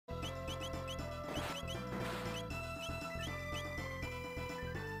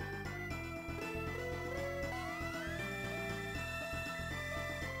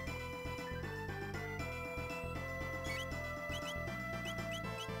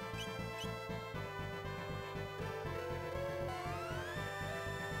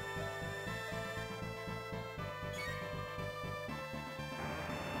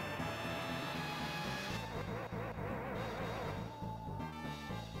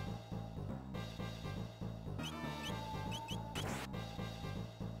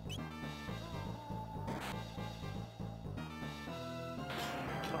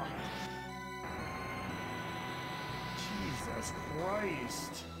Jesus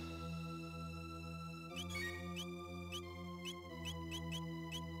Christ.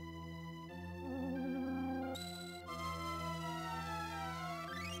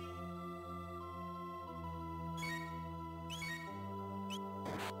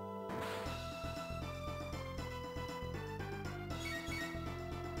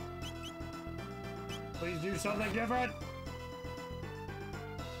 Please do something different.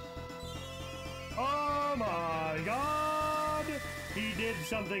 Oh my God! He did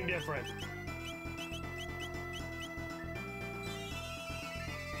something different.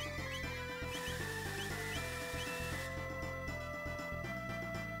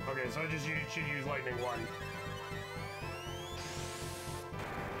 Okay, so I just should use Lightning 1.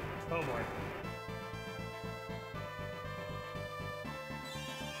 Oh boy.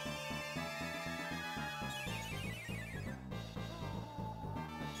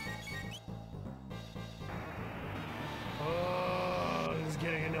 Oh, this is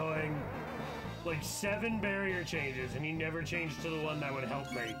getting annoying. Like 7 barrier changes, and he never changed to the one that would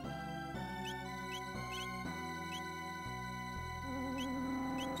help me.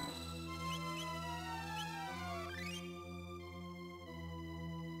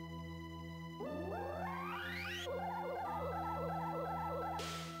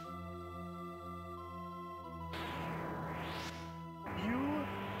 You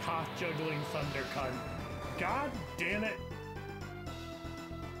cock-juggling thunder cunt. God damn it!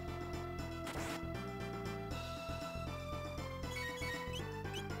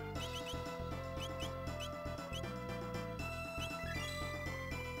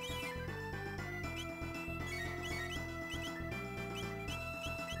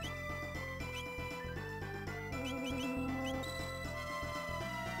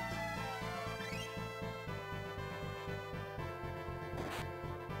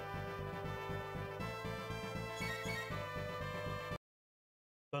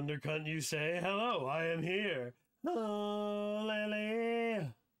 Thunder cunt, you say? Hello, I am here. Oh,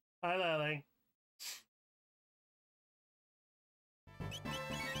 Lily. Hi, Lily.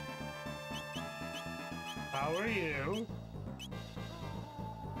 How are you?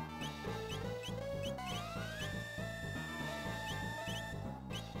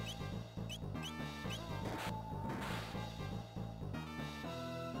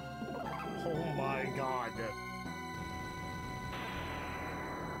 Oh my God.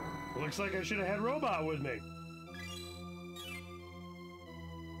 Looks like I should have had Robot with me.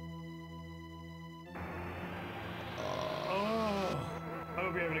 Oh, I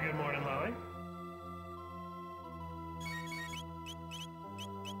hope you're having a good morning, Lily.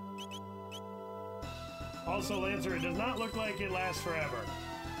 Also, Lancer, it does not look like it lasts forever.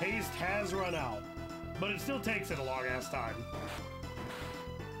 Haste has run out, but it still takes it a long-ass time.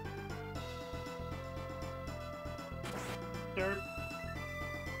 Derp.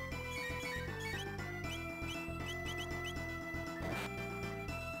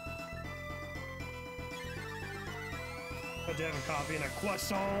 Had to have a coffee and a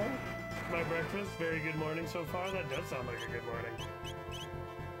croissant. My breakfast. Very good morning so far. That does sound like a good morning.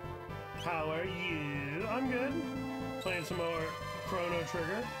 How are you? I'm good. Playing some more Chrono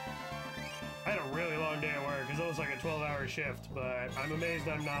Trigger. I had a really long day at work. It's almost like a 12-hour shift, but I'm amazed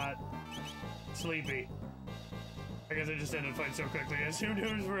I'm not sleepy. I guess I just ended the fight so quickly. Assumed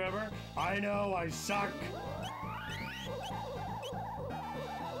it was forever. I know, I suck.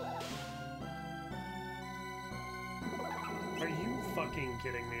 Are you fucking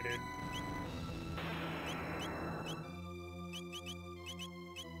kidding me, dude?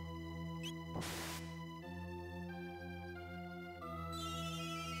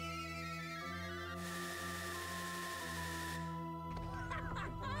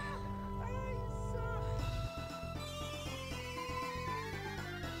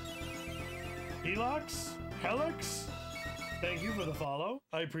 Helix? Helix? Thank you for the follow.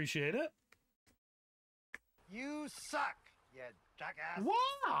 I appreciate it. You suck, you jackass.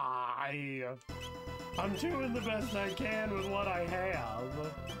 Why? I'm doing the best I can with what I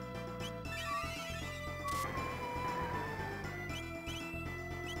have.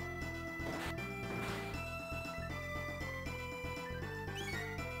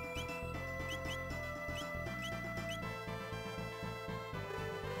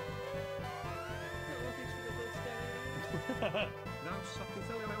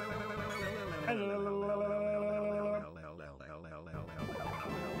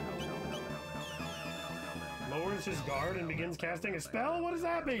 Lowers his guard and begins casting a spell? What does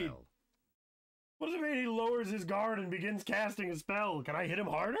that mean? What does it mean he lowers his guard and begins casting a spell? Can I hit him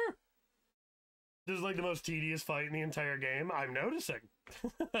harder? This is like the most tedious fight in the entire game. I'm noticing.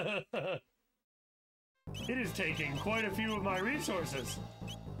 It is taking quite a few of my resources.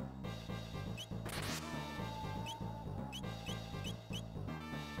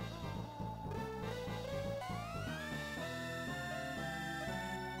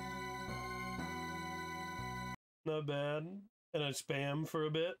 Not bad. And I spam for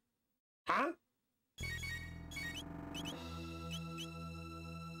a bit. Huh?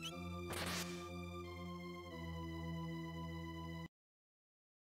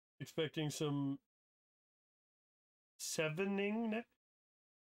 Expecting some sevening.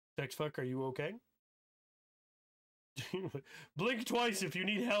 Sex fuck, are you okay? Blink twice if you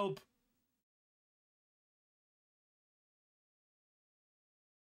need help.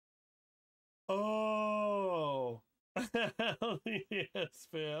 Oh. Hell yes,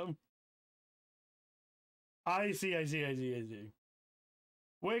 fam. I see.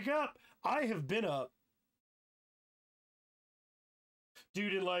 Wake up! I have been up.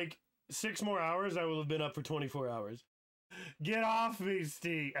 Dude, in like 6 more hours, I will have been up for 24 hours. Get off me,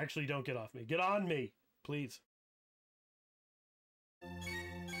 Steve. Actually, don't get off me. Get on me, please.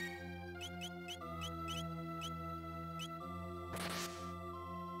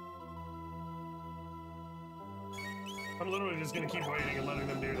 I'm literally just gonna keep waiting and letting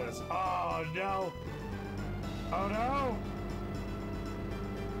them do this. Oh, no. Oh, no.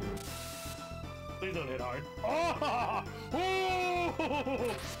 Please don't hit hard. Oh!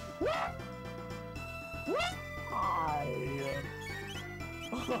 Oh! What? What?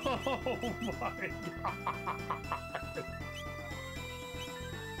 Oh my god!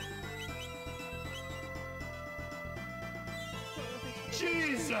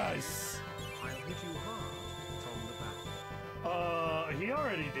 Jesus! I'll hit you hard from the back. He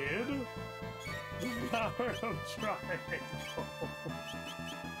already did. Power of triangle.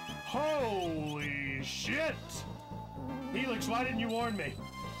 Holy shit! Helix, why didn't you warn me?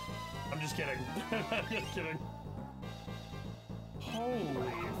 I'm just kidding. I'm just kidding.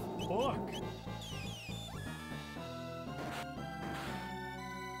 Holy fuck.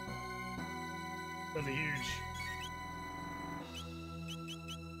 That's a huge...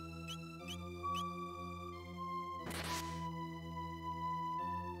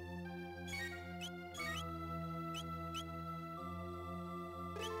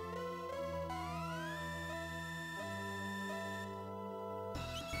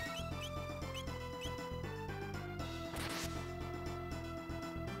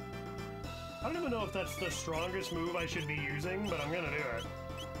 I don't even know if that's the strongest move I should be using, but I'm gonna do it.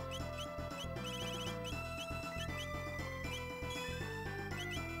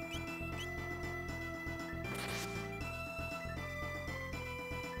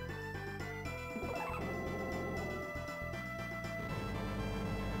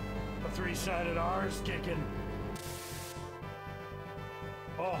 A 3-sided R's kicking.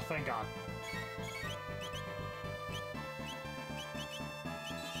 Oh, thank God.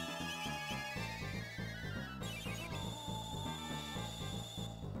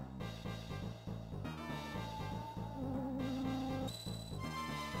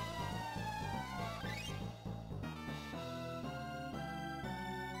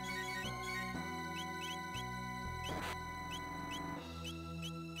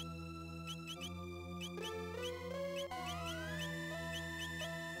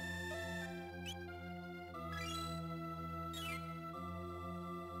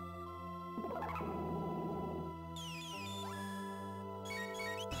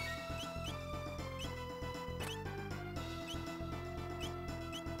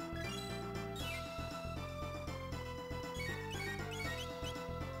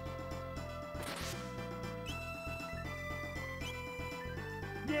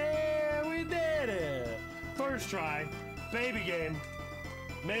 Yeah, we did it! First try, baby game.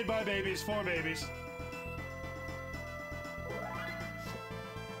 Made by babies, for babies.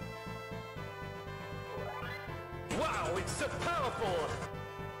 Wow, it's so powerful!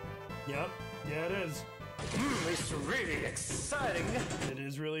 Yep, yeah it is. It's really exciting! It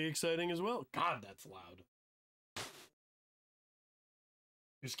is really exciting as well. God, that's loud.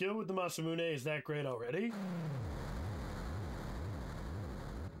 Your skill with the Masamune is that great already?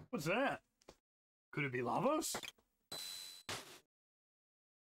 What's that? Could it be Lavos?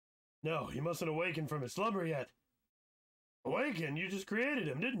 No, he mustn't awaken from his slumber yet. Awaken? You just created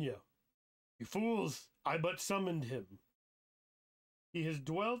him, didn't you? You fools, I but summoned him. He has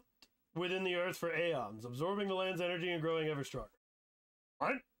dwelt within the earth for aeons, absorbing the land's energy and growing ever stronger.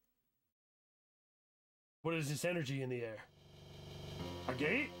 What? What is this energy in the air? A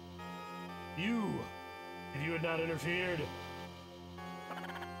gate? You, if you had not interfered.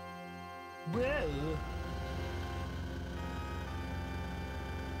 Well...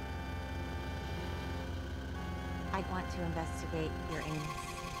 want to investigate your aims.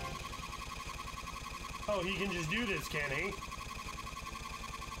 Oh, he can just do this, can he?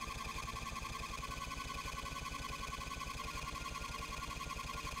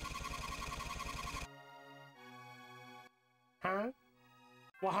 Huh?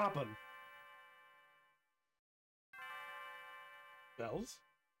 What happened? Bells?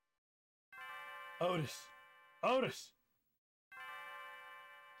 Otis! Otis!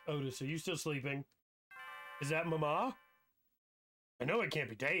 Otis, are you still sleeping? Is that Mama? I know it can't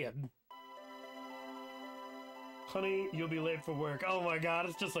be Dad. Honey, you'll be late for work. Oh my god,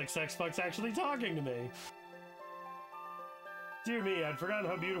 it's just like Sex Fuck's actually talking to me. Dear me, I'd forgotten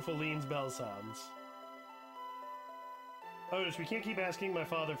how beautiful Lean's bell sounds. Otis, we can't keep asking my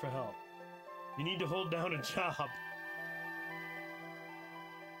father for help. You need to hold down a job.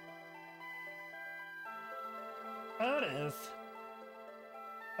 Otis!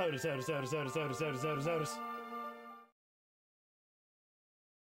 Otis, Otis, Otis, Otis, Otis, Otis, Otis, Otis.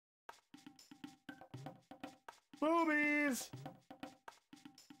 Boobies!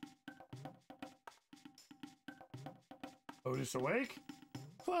 Otis awake?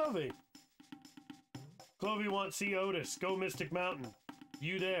 Clovey! Clovey wants see Otis. Go Mystic Mountain.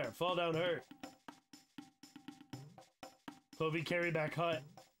 You there. Fall down hurt. Clovey carry back hut.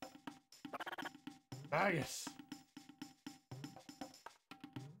 Magus.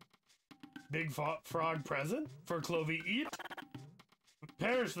 Big frog present? For Clovey eat?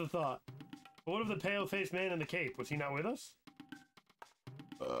 Perish the thought. But what of the pale-faced man in the cape? Was he not with us?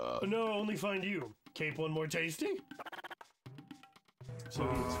 No, only find you. Cape one more tasty? So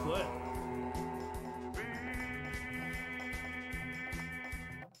he split.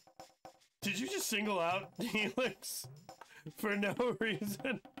 Did you just single out Helix for no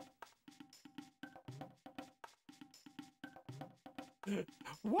reason?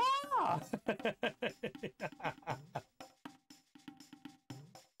 Wow!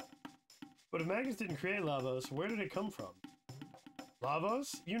 But if Magus didn't create Lavos, where did it come from?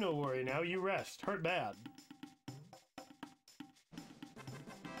 Lavos? You no worry now, you rest. Hurt bad.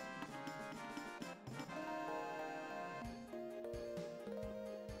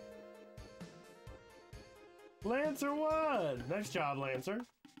 Lancer won! Nice job, Lancer.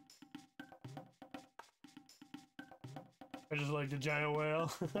 I just like the giant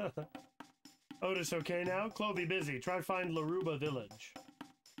whale. Otis okay now? Clovey busy. Try find Laruba village.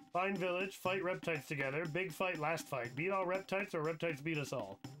 Find village, fight reptites together. Big fight, last fight. Beat all reptites or reptites beat us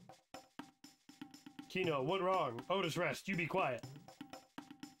all. Kino, what wrong? Otis rest, you be quiet.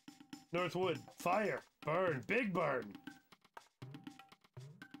 Northwood, fire, burn, big burn.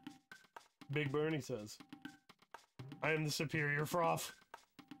 Big burn, he says. I am the superior froth.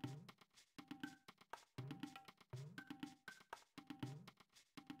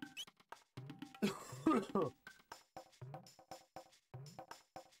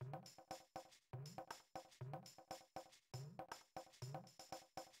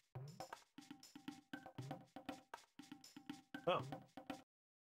 Oh.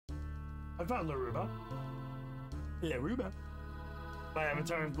 I found Laruba. Laruba. My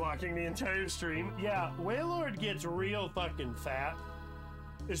avatar is blocking the entire stream. Yeah, Wailord gets real fucking fat.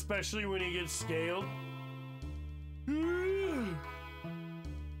 Especially when he gets scaled.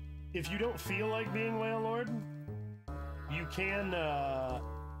 If you don't feel like being Wailord, you can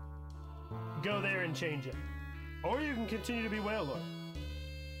go there and change it. Or you can continue to be Wailord.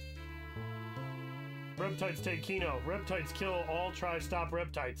 Reptites take Kino. Reptites kill all try stop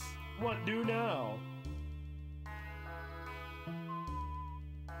reptites. What do now?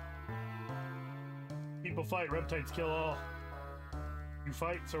 People fight, reptites kill all. You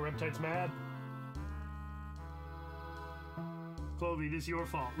fight, so reptites mad. Clovey, this your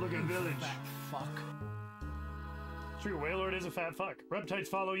fault. Look at village. Fat fuck. True, Wailord is a fat fuck. Reptites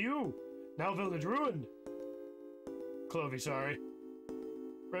follow you. Now village ruined. Clovey, sorry.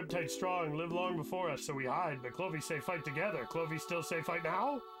 Reptite strong, live long before us, so we hide, but Clovey say fight together. Clovey still say fight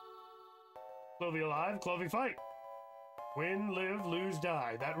now? Clovey alive, Clovey fight. Win, live, lose,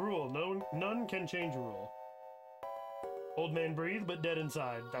 die. That rule. None can change a rule. Old man breathe, but dead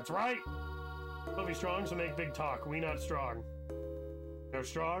inside. That's right! Clovey strong, so make big talk. We not strong. No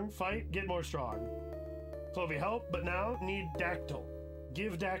strong, fight, get more strong. Clovey help, but now need dactyl.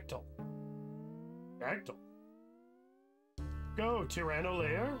 Give dactyl. Dactyl. Go, Tyranno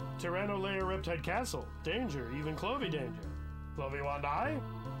Lair. Tyranno Lair Reptide Castle. Danger, even Clovey danger. Clovey want die?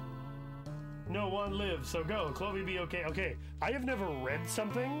 No one live, so go. Clovey be okay. Okay, I have never read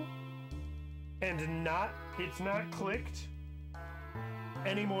something and it's not clicked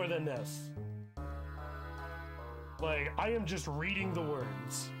any more than this. Like, I am just reading the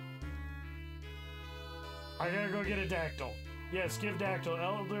words. I gotta go get a dactyl. Yes, give dactyl.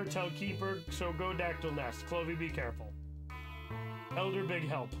 Elder, tell keeper, so go dactyl nest. Clovey, be careful. Elder, big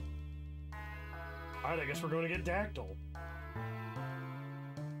help. Alright, I guess we're going to get dactyl.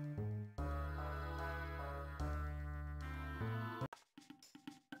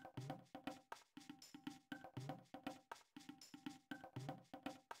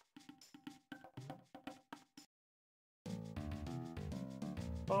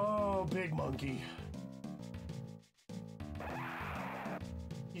 Oh, big monkey.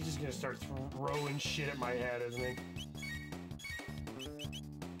 He's just gonna start throwing shit at my head, isn't he?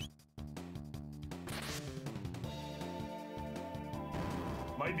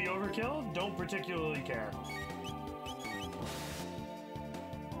 Might be overkill, don't particularly care.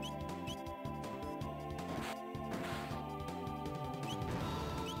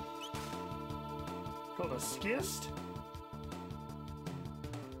 Called a schist?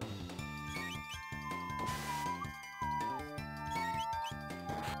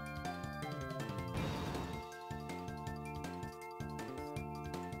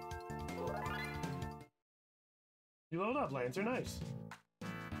 You load up, Lancer, nice.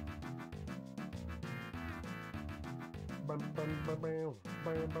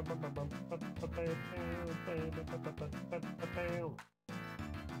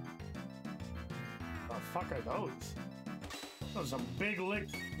 The fuck are those? Those are some big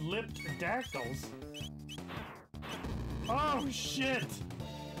lipped dactyls. Oh shit!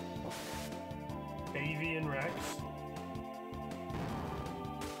 Avian Rex.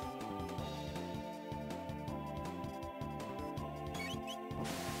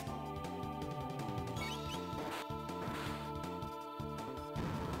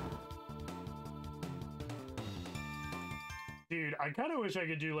 Dude, I kind of wish I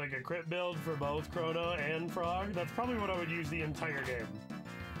could do like a crit build for both Chrono and Frog. That's probably what I would use the entire game.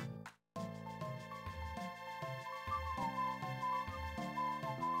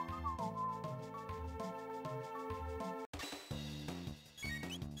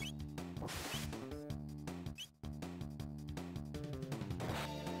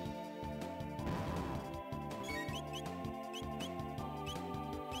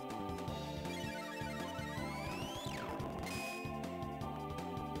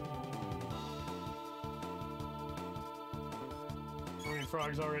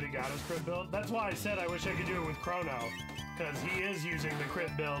 Frog's already got his crit build. That's why I said I wish I could do it with Chrono, because he is using the crit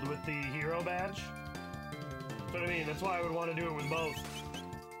build with the hero badge. That's what I mean. That's why I would want to do it with both.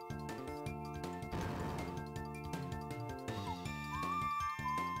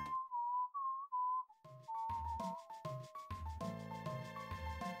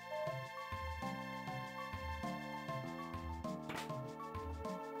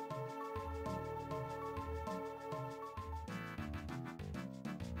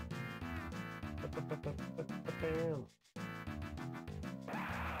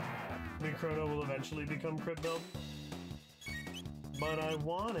 I mean, Chrono will eventually become crit build, but I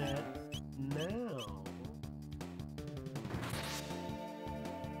want it now.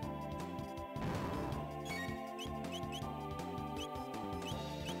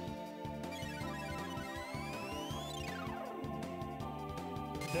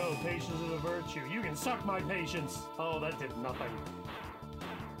 No, patience is a virtue. You can suck my patience. Oh, that did nothing.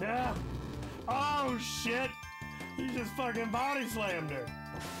 Yeah. Oh, shit. He just fucking body slammed her.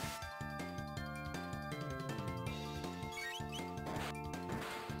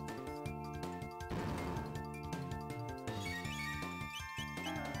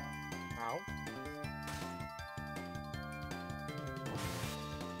 Ow.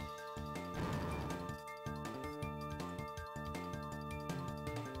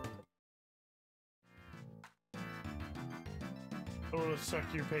 I want to suck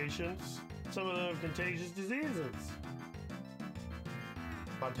your patience. Some of them have contagious diseases.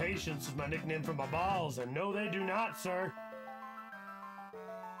 My patience is my nickname for my balls, and no, they do not, sir.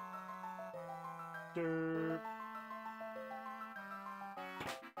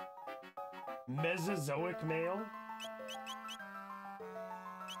 Mesozoic male?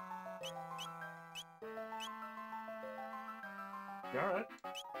 Alright.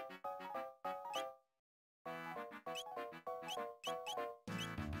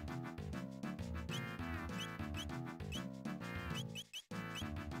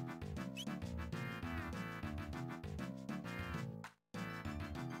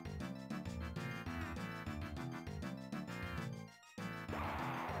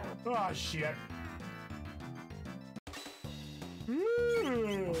 Oh shit.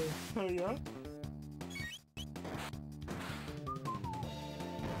 Oh yeah.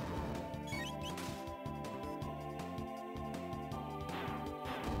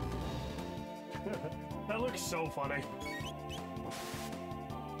 That That looks so funny.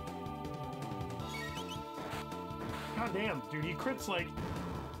 God damn, dude, he crits like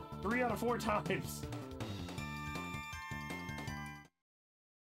 3 out of 4 times.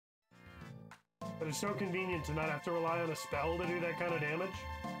 But it's so convenient to not have to rely on a spell to do that kind of damage.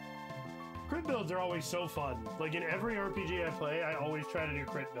 Crit builds are always so fun. Like in every RPG I play, I always try to do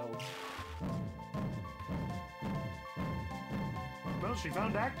crit builds. Well, she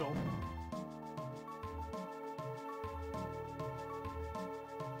found Dactyl.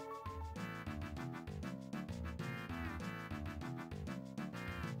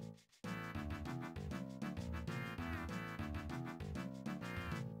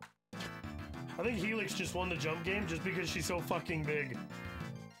 I think Helix just won the jump game just because she's so fucking big.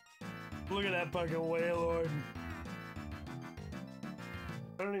 Look at that fucking Wailord.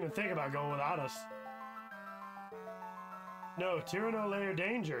 I don't even think about going without us. No, Tyranno layer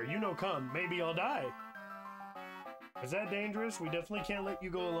danger. You know come. Maybe I'll die. Is that dangerous? We definitely can't let you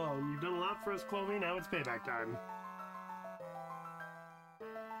go alone. You've done a lot for us, Clovey. Now it's payback time.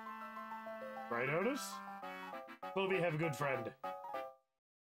 Right, Otis? Clovey, have a good friend.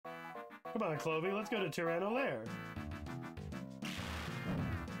 Come on, Clovey, let's go to Tyranno Lair.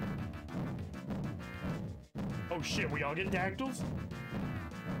 Oh shit, we all get dactyls?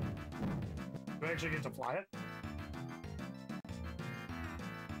 Do I actually get to fly it?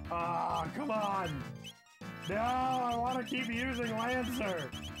 Ah, come on! No, I want to keep using Lancer!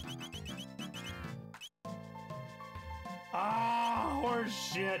 Ah, horse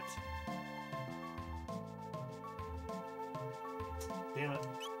shit! Damn it.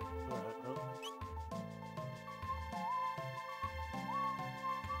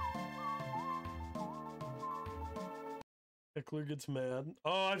 Heckler gets mad.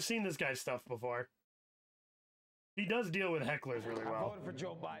 Oh, I've seen this guy's stuff before. He does deal with hecklers really well. I voted for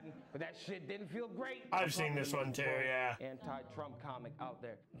Joe Biden, but that shit didn't feel great. I've seen this one too, yeah. Anti-Trump comic out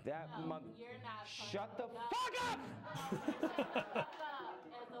there. That mother. You're not Shut the fuck up!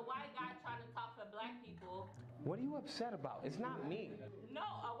 As a white guy trying to talk to black people. What are you upset about? It's not me. No,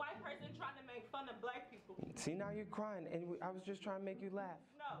 a white person trying to make fun of black people. See, now you're crying, and I was just trying to make you laugh.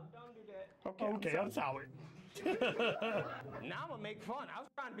 No, don't do that. Okay, I'm sorry. Now I'm gonna make fun. I was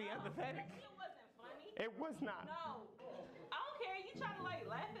trying to be empathetic. It wasn't funny. It was not. No. I don't care. You trying to like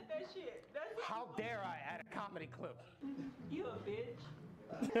laugh at that shit. How dare I at a comedy clip? You a bitch.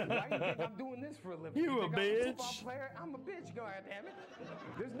 Why do you think I'm doing this for a living? You a think I'm a bitch. football player? I'm a bitch, God damn it.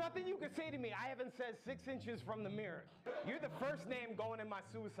 There's nothing you can say to me I haven't said 6 inches from the mirror. You're the first name going in my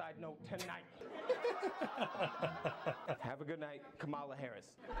suicide note tonight. Have a good night, Kamala Harris.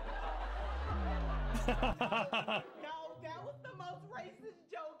 No, that was the most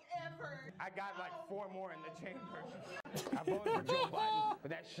racist joke ever. I got like 4 more in the chamber. I voted for Joe Biden, but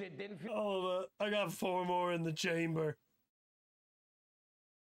that shit didn't feel... Oh, I got 4 more in the chamber.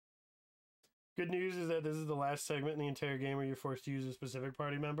 Good news is that this is the last segment in the entire game where you're forced to use a specific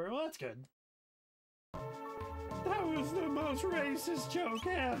party member. Well, that's good. That was the most racist joke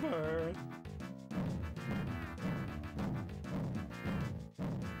ever.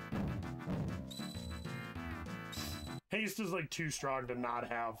 Haste is like too strong to not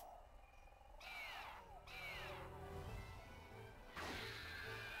have.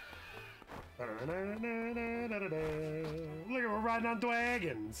 Look at, we're riding on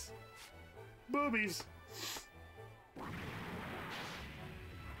dragons. Boobies.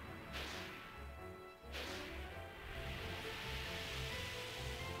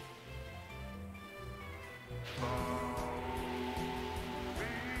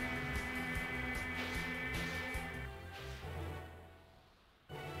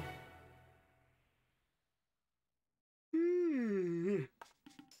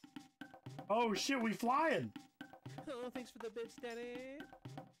 Oh shit, we flying. Oh, thanks for the bits, Daddy.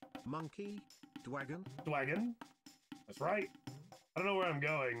 Monkey, Dwagon. Dwagon. That's right. I don't know where I'm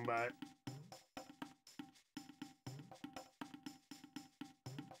going, but...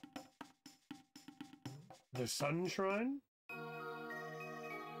 The Sun Shrine?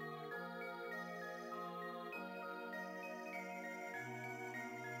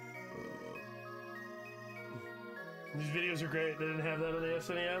 These videos are great. They didn't have that on the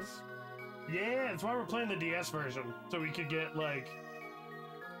SNES. Yeah, that's why we're playing the DS version. So we could get, like,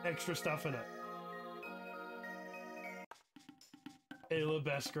 extra stuff in it. Ayla,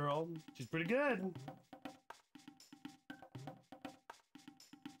 best girl. She's pretty good.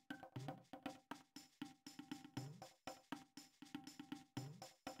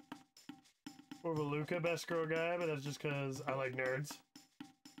 More of a Luca best girl guy, but that's just because I like nerds.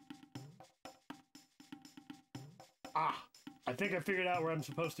 Ah, I think I figured out where I'm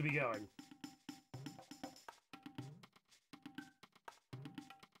supposed to be going.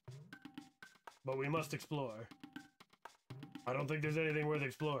 but we must explore. I don't think there's anything worth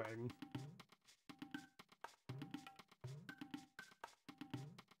exploring.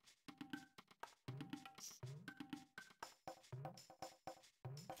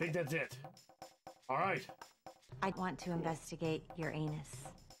 I think that's it. All right. I want to investigate your anus.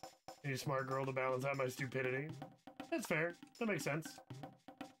 Need a smart girl to balance out my stupidity. That's fair. That makes sense.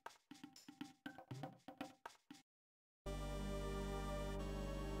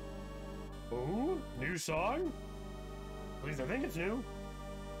 Ooh, new song? At least I think it's new.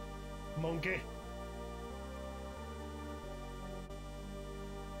 Monkey.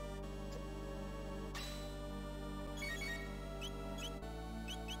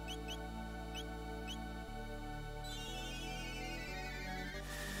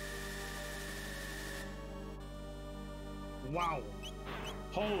 Wow.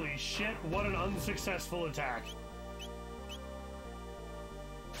 Holy shit, what an unsuccessful attack.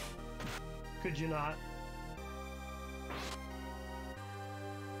 Could you not?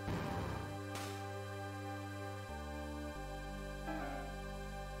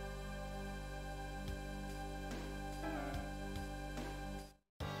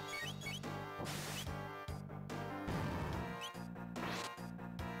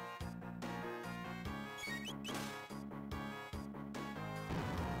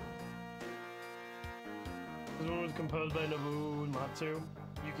 This one was composed by Nobuo Uematsu.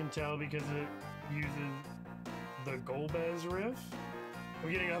 You can tell because it uses the Golbez riff.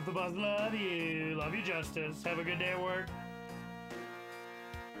 We're getting off the bus. Love you. Love you, Justice. Have a good day at work.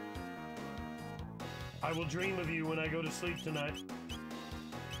 I will dream of you when I go to sleep tonight.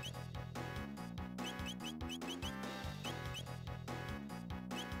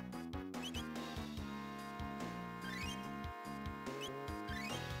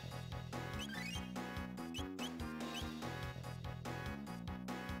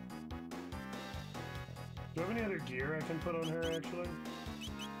 Do I have any other gear I can put on her, actually?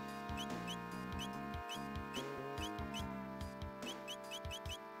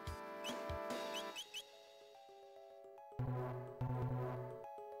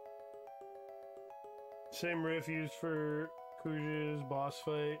 Same riff used for Kuja's boss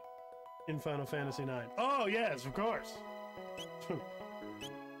fight in Final Fantasy IX. Oh, yes, of course.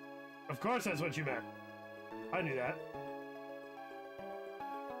 Of course that's what you meant. I knew that.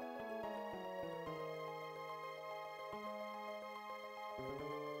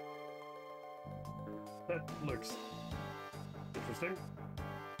 That looks interesting.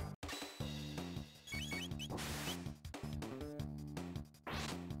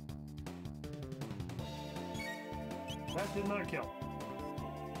 That did not kill.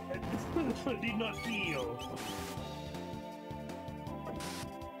 That did not kill.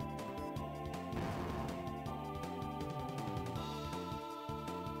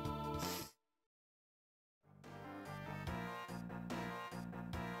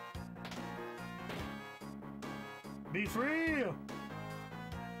 Be free!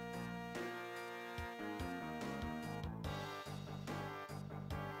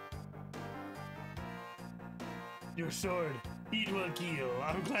 Your sword, it will kill.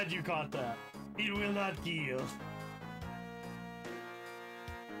 I'm glad you caught that. It will not kill.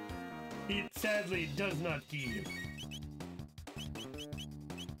 It sadly does not kill.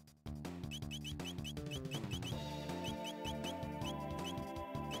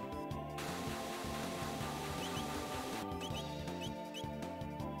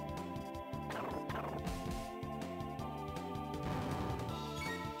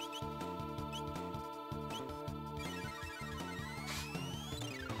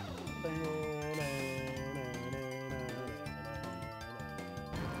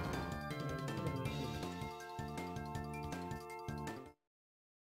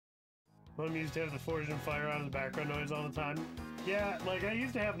 Mom used to have the Forged in Fire on as background noise all the time. Yeah, like I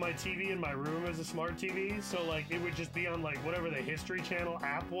used to have my TV in my room as a smart TV, so like it would just be on like whatever the History Channel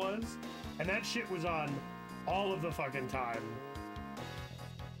app was, and that shit was on all of the fucking time.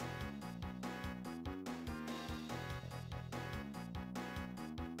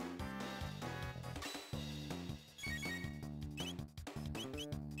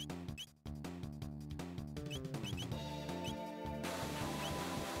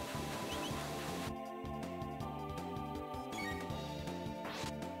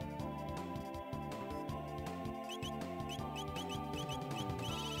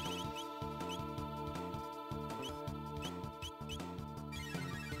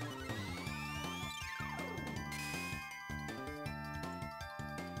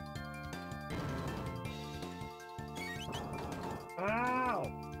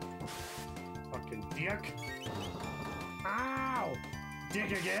 Ow! Fucking dick. Ow!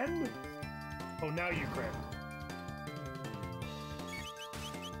 Dick again? Oh, now you crit.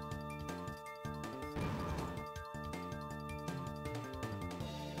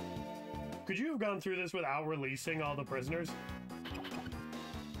 Could you have gone through this without releasing all the prisoners?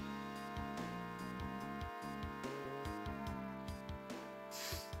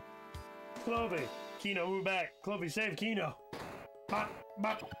 Clovey, Kino, move back. Clovey, save Kino. Bop,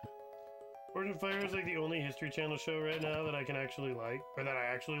 bop. Origin Fire is like the only History Channel show right now that I can actually like, or that I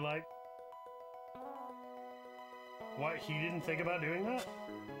actually like. What? He didn't think about doing that?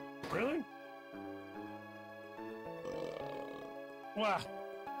 Really? Wow.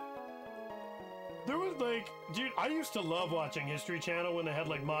 There was like, dude, I used to love watching History Channel when they had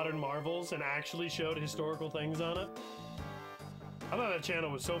like Modern Marvels and actually showed historical things on it. I thought that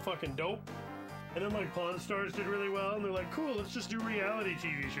channel was so fucking dope. And then like Pawn Stars did really well, and they're like, cool, let's just do reality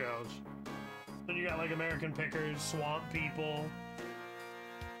TV shows. Then you got like American Pickers, Swamp People.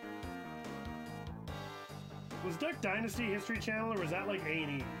 Was Duck Dynasty History Channel, or was that like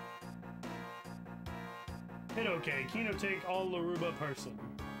A&E? Hit okay, Kino take all Laruba person.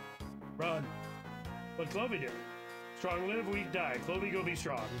 Run. What Clovey do? Strong live, weak die. Clovey go be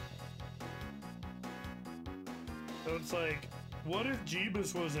strong. So it's like, what if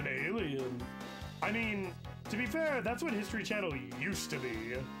Jeebus was an alien? I mean, to be fair, that's what History Channel used to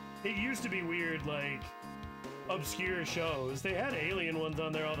be. It used to be weird, like, obscure shows. They had alien ones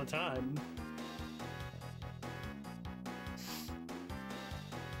on there all the time.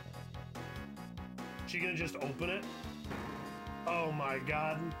 She gonna just open it? Oh my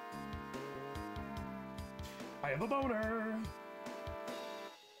god. I have a boner.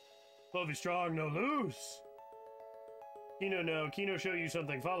 Clovey strong, no loose. Kino no. Kino show you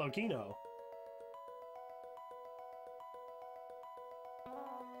something. Follow Kino.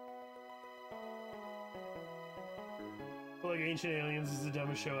 Like Ancient Aliens is the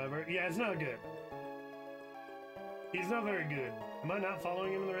dumbest show ever. Yeah, it's not good. He's not very good. Am I not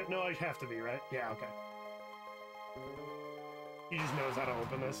following him in the right? No, I have to be, right? Yeah, okay. He just knows how to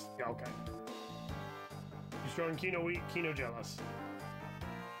open this. Yeah, okay. You strong, Kino weak, Kino jealous.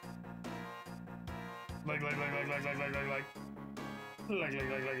 Like.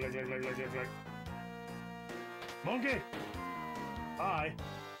 Monkey! Bye.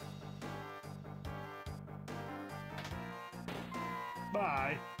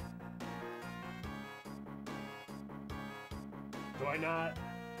 Bye. Do I not?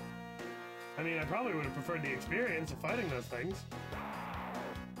 I mean, I probably would have preferred the experience of fighting those things.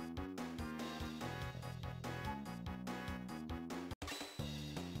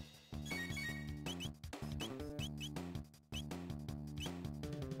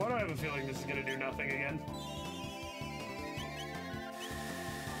 Why do I have a feeling this is going to do nothing again?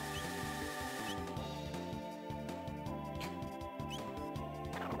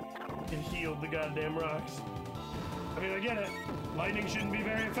 It healed the goddamn rocks. I mean, I get it. Lightning shouldn't be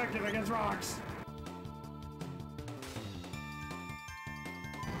very effective against rocks.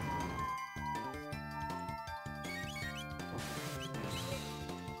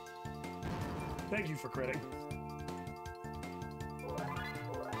 Thank you for critting.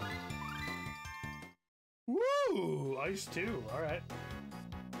 Woo! Ice 2. Alright.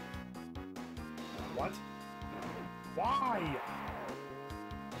 What? Why?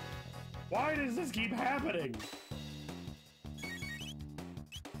 Why does this keep happening?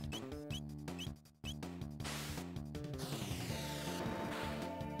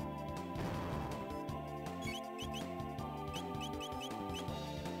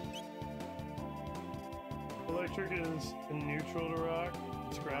 Electric is neutral to rock.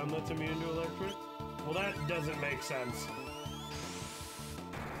 It's ground that's immune to electric. Well, that doesn't make sense.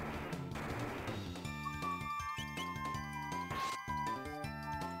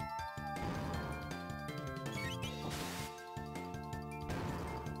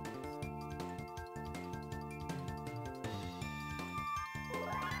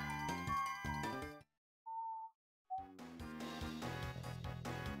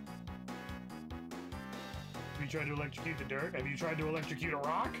 Have you tried to electrocute the dirt? Have you tried to electrocute a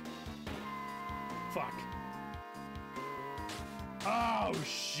rock? Fuck. Oh,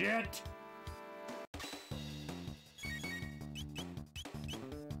 shit!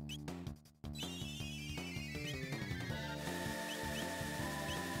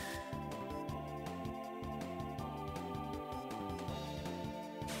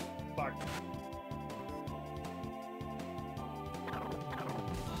 Fuck.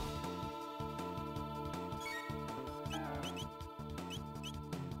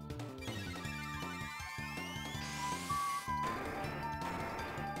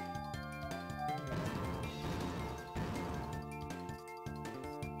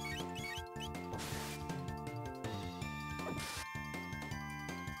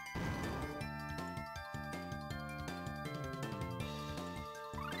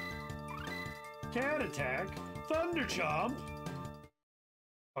 Cat attack. Thunder chomp.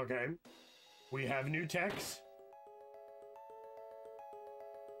 Okay. We have new techs.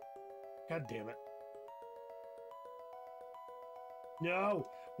 God damn it. No!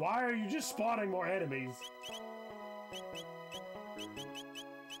 Why are you just spawning more enemies?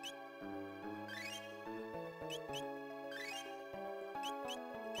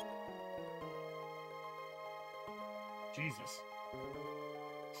 Jesus.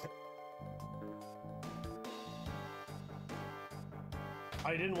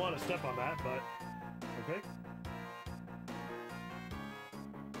 I didn't want to step on that, but okay.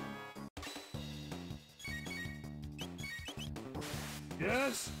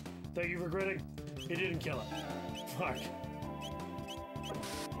 Yes! Thank you for critting. It didn't kill it. Fuck. It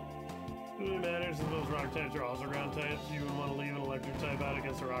really matters if those rock types are also ground types. You would want to leave an electric type out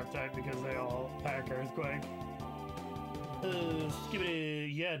against a rock type because they all pack earthquake.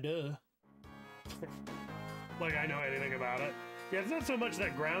 Skibbity, yeah, duh. Like I know anything about it. Yeah, it's not so much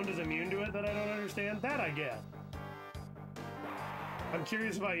that ground is immune to it that I don't understand. That I get. I'm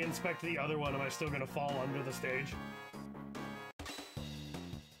curious if I inspect the other one, am I still gonna fall under the stage?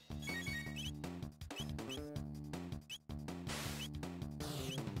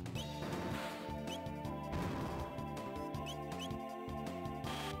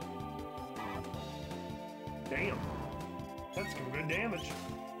 Damn. That's some good damage.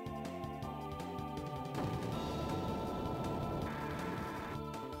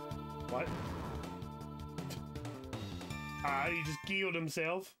 What? He just killed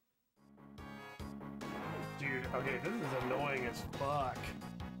himself. Dude, okay, this is annoying as fuck.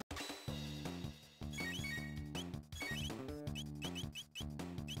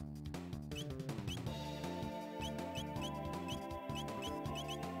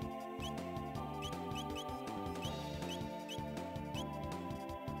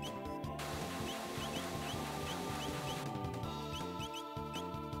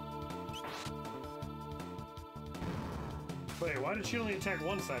 Wait, why did she only attack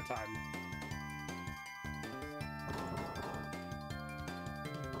once that time?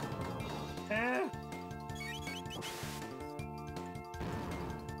 Eh?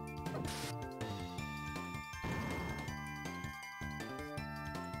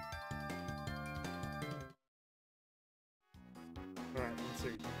 Alright, let's see.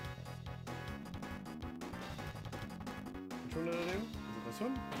 Which one did I do? Is it this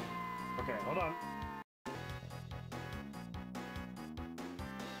one? Okay, hold on.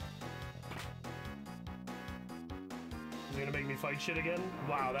 Is he gonna make me fight shit again?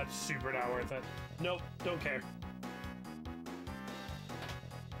 Wow, that's super not worth it. Nope, don't care.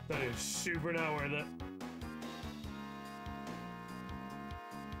 That is super not worth it.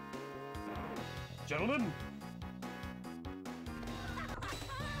 Gentlemen!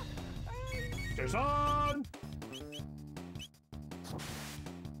 Jason!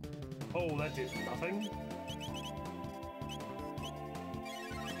 Oh, that did nothing.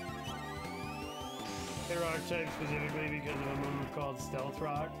 They rock type specifically because of a move called Stealth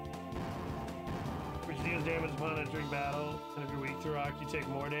Rock, which deals damage upon entering battle, and if you're weak to rock, you take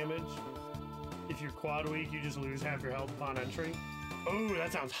more damage. If you're quad weak, you just lose half your health upon entry. Oh,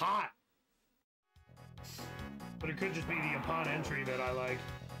 that sounds hot! But it could just be the upon entry that I like.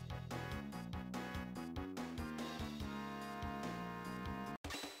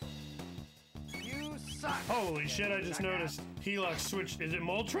 You suck! Holy shit, I just noticed. Helix switched. Is it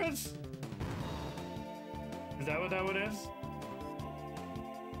Moltres? Is that what that one is?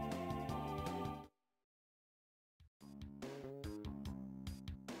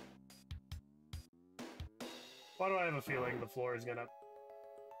 Why do I have a feeling the floor is gonna...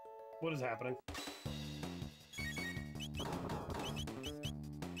 What is happening?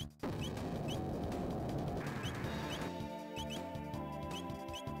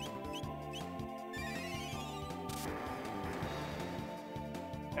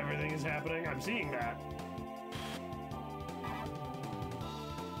 Everything is happening. I'm seeing that.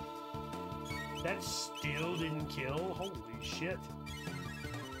 That still didn't kill? Holy shit.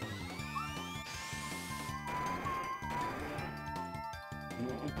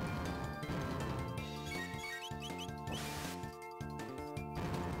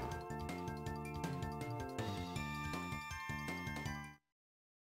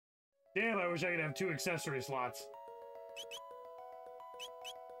 Damn, I wish I could have 2 accessory slots.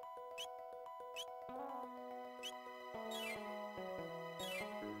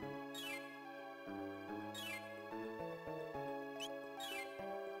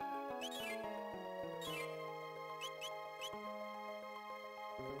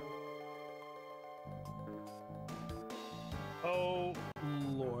 Oh,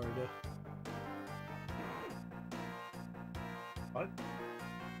 Lord.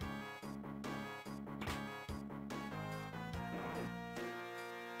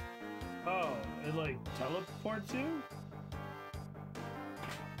 it like teleports you?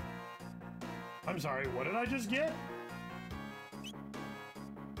 I'm sorry, what did I just get?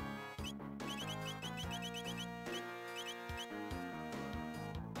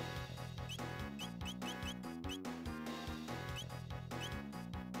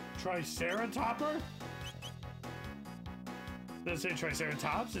 Triceratopper? Did it say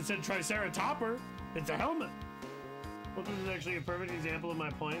Triceratops? It said Triceratopper. It's a helmet. Well, this is actually a perfect example of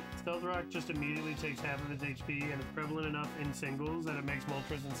my point. Stealth Rock just immediately takes half of its HP and is prevalent enough in singles that it makes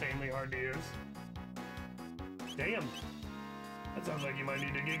Moltres insanely hard to use. Damn. That sounds like you might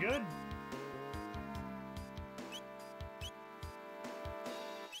need to get good.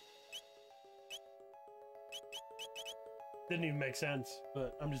 Didn't even make sense,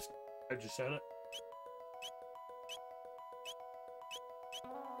 but I just said it.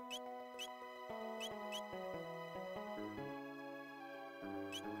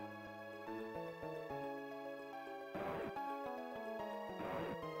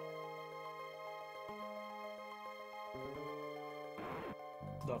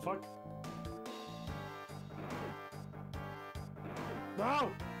 The fuck?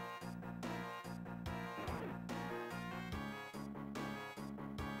 No!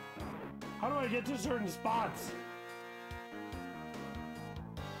 How do I get to certain spots?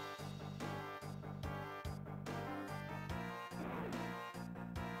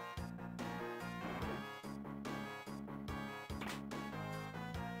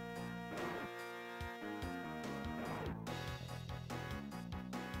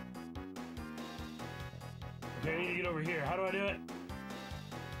 Okay, I need to get over here. How do I do it?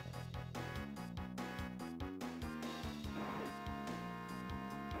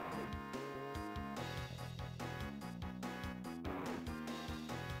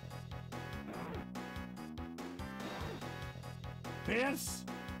 Piss!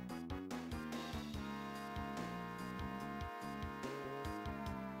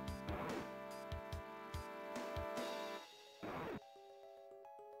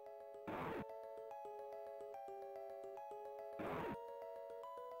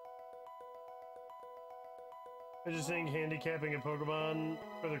 I just think handicapping a Pokemon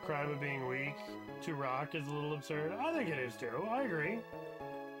for the crime of being weak to rock is a little absurd. I think it is too. I agree.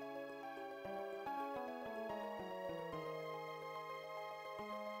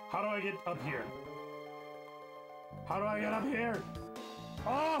 How do I get up here? How do I get up here?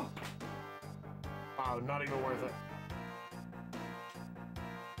 Oh! Wow, not even worth it.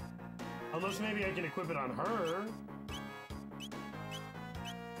 Unless maybe I can equip it on her.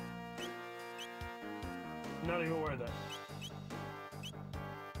 Not even worth it.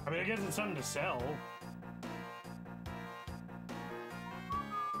 I mean, I guess it's something to sell.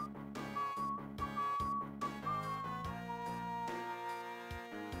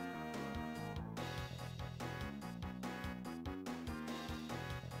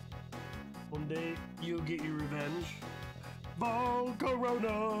 One day, you'll get your revenge. Ball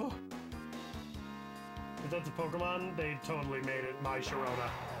Chrono! If that's a Pokemon, they totally made it my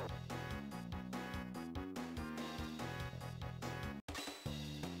Sharona.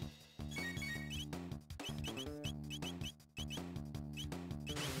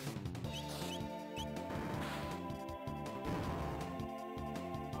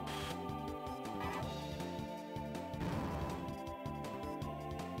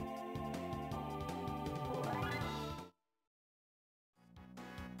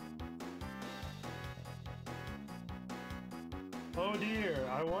 Oh dear,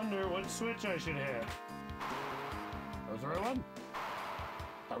 I wonder what switch I should hit. That was the right one.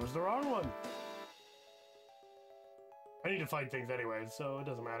 That was the wrong one. I need to fight things anyway, so it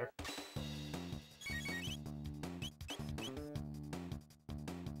doesn't matter.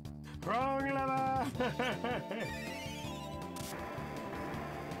 Wrong lever!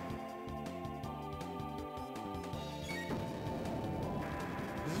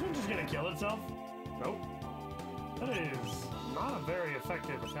 Is this one just gonna kill itself? Nope. That is not a very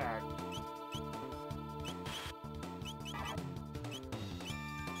effective attack.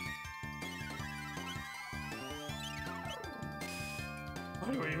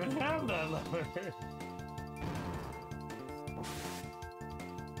 Why do we even have that lever?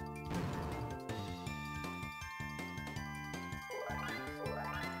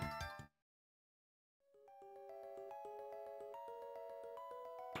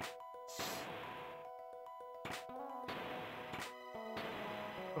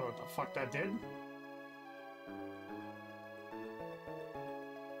 Oh, what the fuck that did?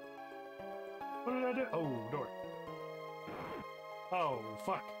 What did I do? Oh, door. Oh,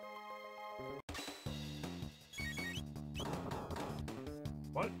 fuck.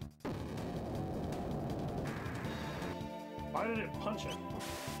 What? Why did it punch it?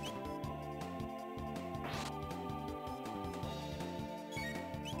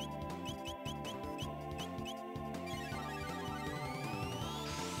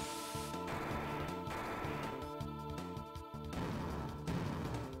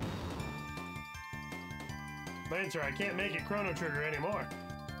 Lancer, I can't make it Chrono Trigger anymore.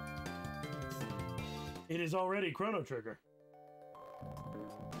 It is already Chrono Trigger.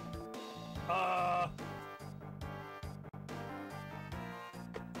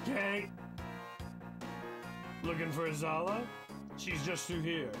 Okay. Looking for Azala? She's just through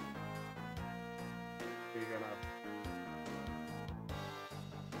here. Are you gonna...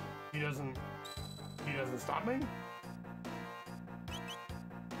 He doesn't stop me?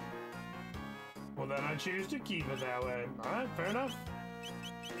 Well, then I choose to keep it that way. Alright, fair enough.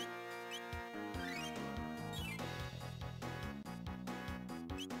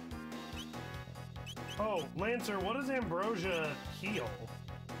 Oh, Lancer, what does Ambrosia heal?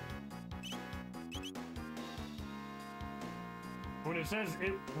 When it says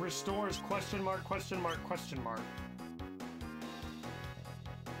it restores question mark, question mark, question mark.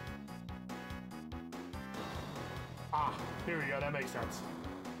 Ah, here we go, that makes sense.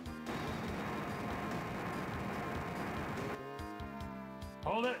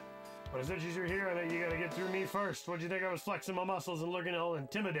 Hold it! What is it you're here? I think you gotta get through me first. What'd you think I was flexing my muscles and looking all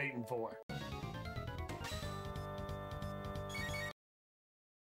intimidating for?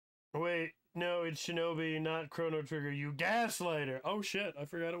 Wait, no, it's Shinobi, not Chrono Trigger, you gaslighter! Oh shit, I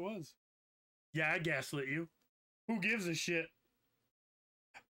forgot it was. Yeah, I gaslit you. Who gives a shit?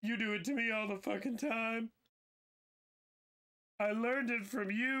 You do it to me all the fucking time. I learned it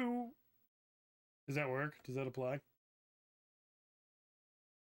from you. Does that work? Does that apply?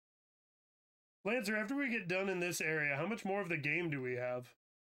 Lancer, after we get done in this area, how much more of the game do we have?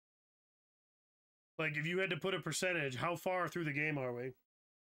 Like, if you had to put a percentage, how far through the game are we?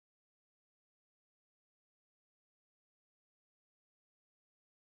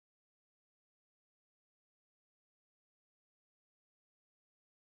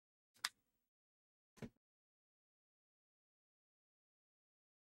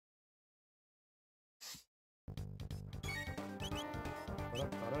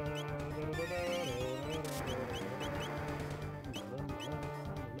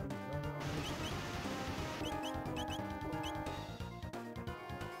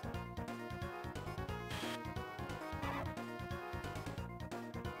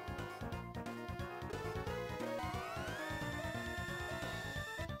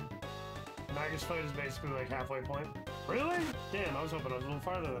 Magus fight is basically like halfway point. Really? Damn, I was hoping I was a little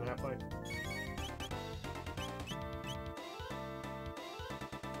farther than halfway.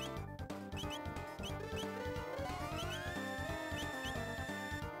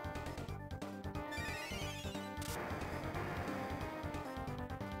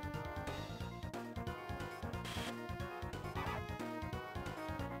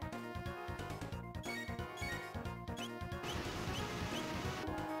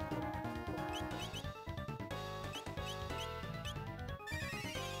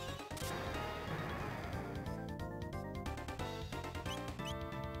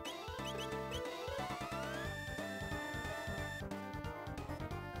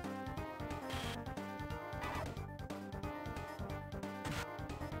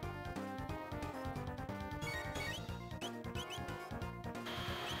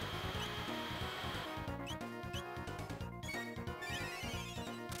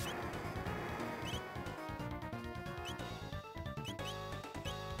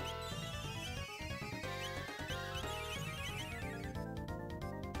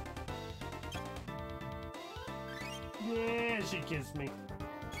 Yeah, she kissed me.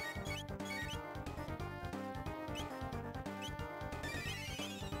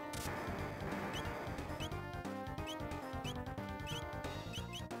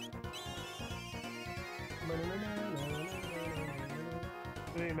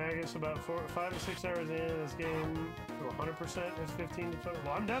 Magus about 5 to 6 hours in this game to 100% is 15 to 20.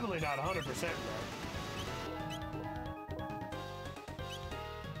 Well, I'm definitely not 100% yet.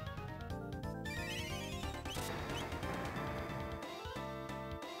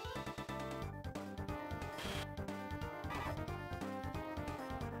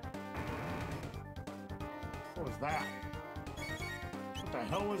 What was that? What the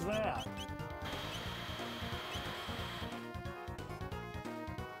hell was that?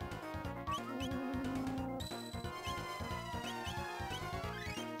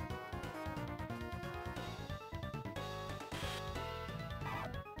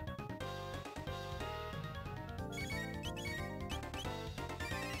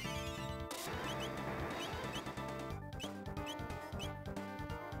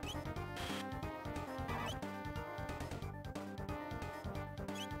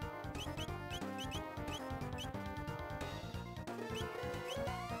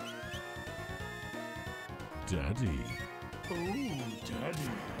 Daddy. Ooh, Daddy.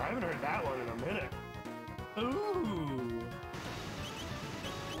 I haven't heard that one in a minute. Ooh.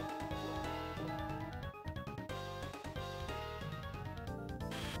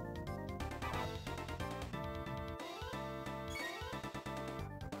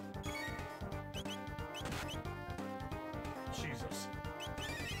 Jesus.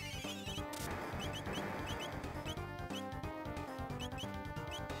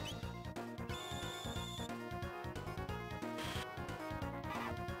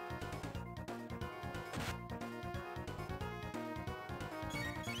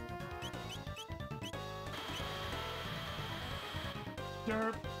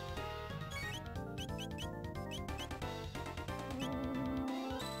 Derp.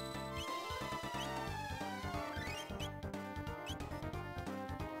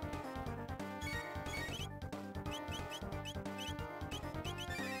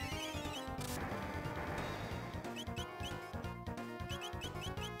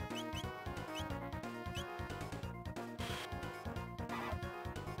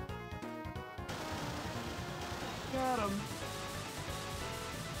 Got him.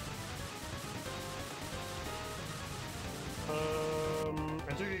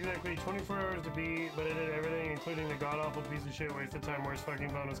 It took exactly 24 hours to beat, but it did everything, including the god-awful piece of shit waste of time, worst fucking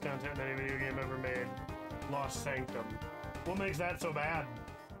bonus content in any video game ever made. Lost Sanctum. What makes that so bad?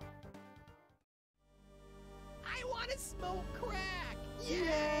 I want to smoke crack.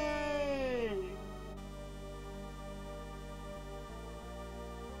 Yay!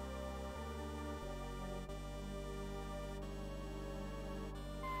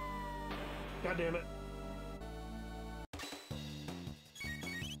 God damn it.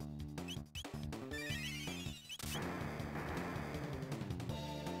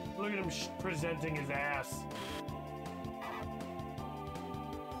 Look at him presenting his ass.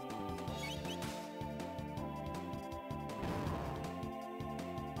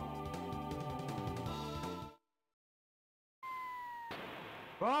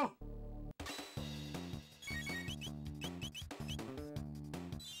 Oh!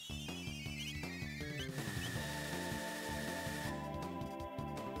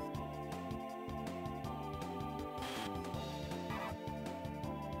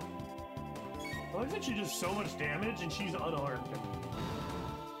 I like that she does so much damage and she's unarmed.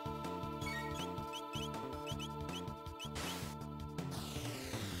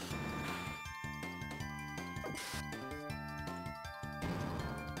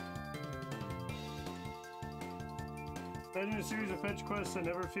 Imagine a series of fetch quests that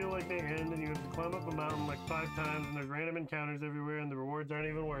never feel like they end, and you have to climb up a mountain like 5 times, and there's random encounters everywhere, and the rewards aren't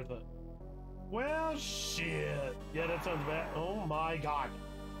even worth it. Well, shit. Yeah, that sounds bad. Oh my god.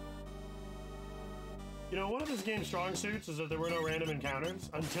 You know, one of this game's strong suits is that there were no random encounters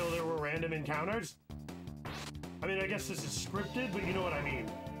until there were random encounters. I mean, I guess this is scripted, but you know what I mean.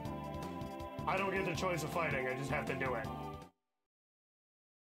 I don't get the choice of fighting, I just have to do it.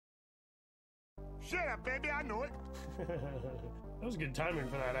 Shut up, baby, I know it. That was good timing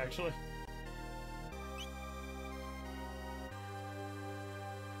for that, actually.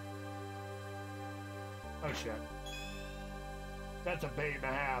 Oh shit. That's a bait and a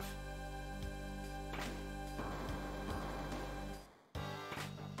half.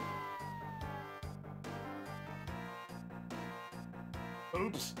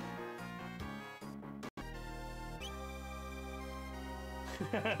 Oops.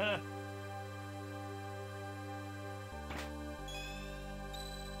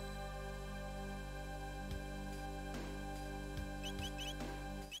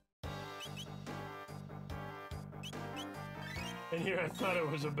 And here I thought it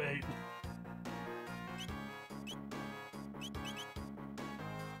was a bait.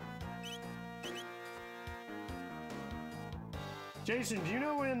 Jason, do you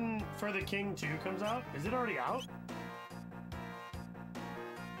know when For the King 2 comes out? Is it already out?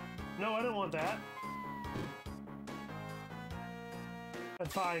 No, I don't want that.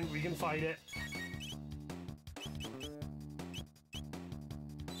 That's fine, we can fight it.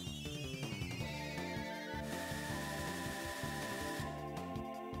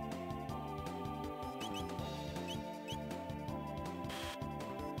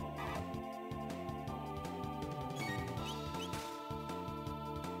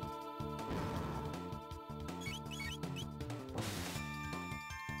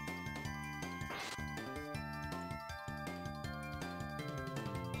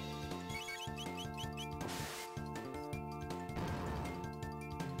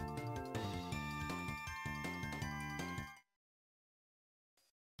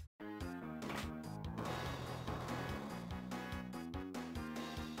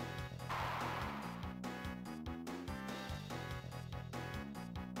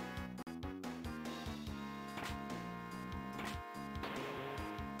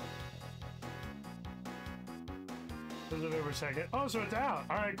 There's a November 2nd. Oh, so it's out.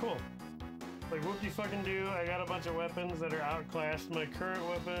 All right, cool. Like, whoop-de-fucking-do. I got a bunch of weapons that are outclassed. My current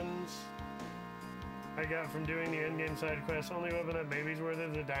weapons I got from doing the endgame side quest. Only weapon that maybe's worth it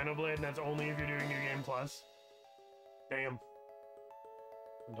is a Dino Blade, and that's only if you're doing New Game Plus. Damn.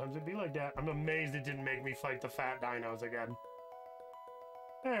 Sometimes it'd be like that. I'm amazed it didn't make me fight the fat dinos again.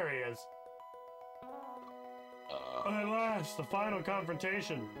 There he is. At last, the final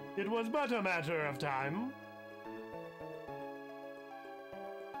confrontation. It was but a matter of time.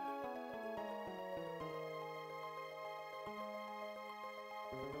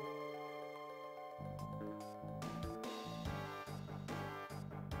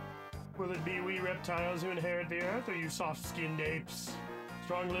 Will it be we reptiles who inherit the earth, or you soft-skinned apes?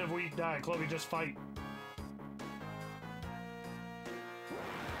 Strong live, weak die. Chloe, just fight.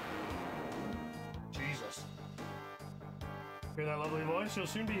 Jesus. Hear that lovely voice? You'll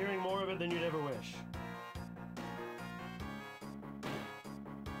soon be hearing more of it than you'd ever wish.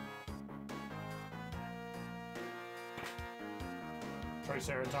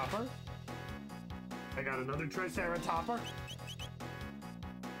 Triceratopper. I got another Triceratopper.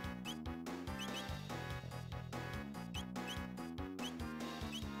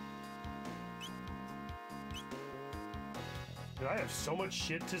 Dude, I have so much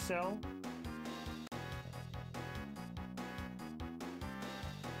shit to sell.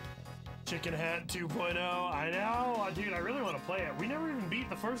 Chicken Hat 2.0. I know, dude, I really want to play it. We never even beat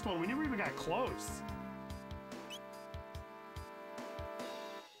the first one. We never even got close.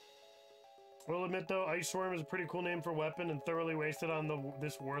 Will admit though, Ice Swarm is a pretty cool name for weapon and thoroughly wasted on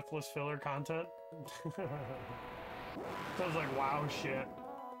this worthless filler content. Sounds like WoW shit.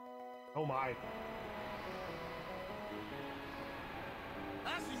 Oh my.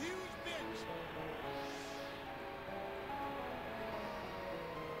 That's a huge bitch.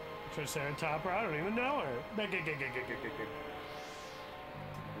 Triceratopper, I don't even know her.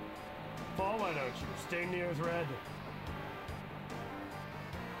 Fall, why don't you? Stain the earth red.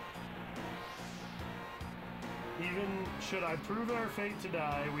 Even should I prove our fate to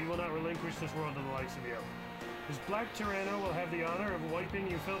die, we will not relinquish this world to the likes of you. This black Tyranno will have the honor of wiping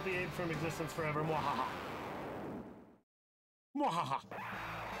you filthy ape from existence forever. Mwahaha. Mwahaha.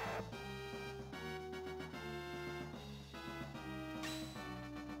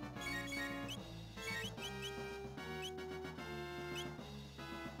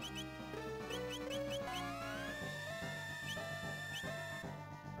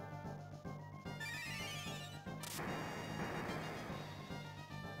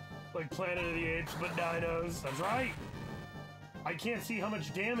 Like Planet of the Apes, but dinos. That's right. I can't see how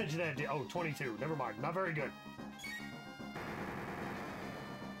much damage that did. Oh, 22. Never mind. Not very good.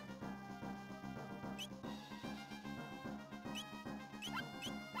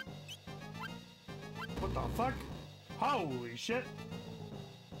 What the fuck? Holy shit.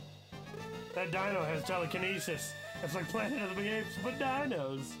 That dino has telekinesis. It's like Planet of the Apes, but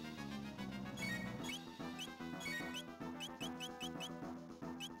dinos.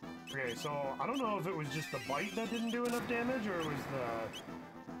 Okay, so I don't know if it was just the bite that didn't do enough damage, or it was the...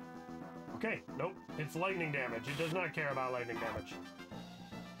 Okay, nope. It's lightning damage. It does not care about lightning damage.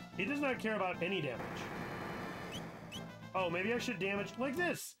 It does not care about any damage. Oh, maybe I should damage... Like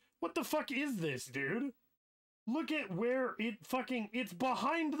this! What the fuck is this, dude? Look at where it fucking... It's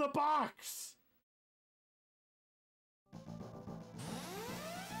behind the box!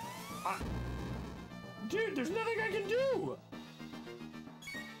 Dude, there's nothing I can do!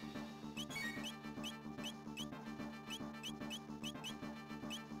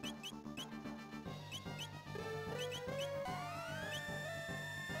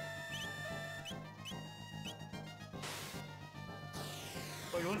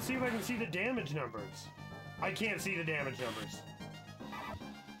 Like, let's see if I can see the damage numbers. I can't see the damage numbers.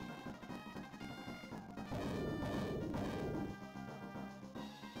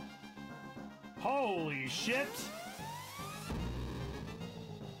 Holy shit!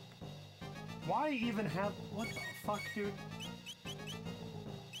 Why even have... What the fuck, dude?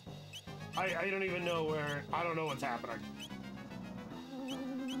 I don't even know where... I don't know what's happening.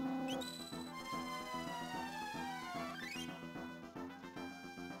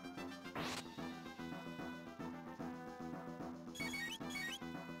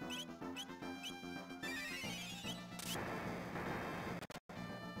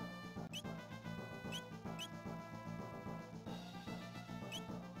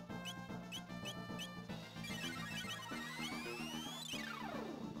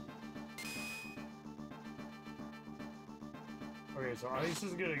 Okay, so ice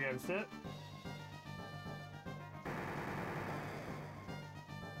is good against it.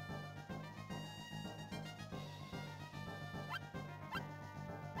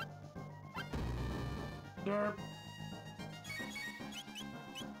 Derp.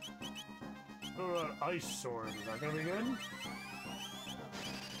 Ice sword. Is that gonna be good?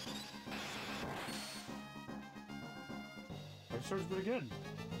 Ice sword's pretty good.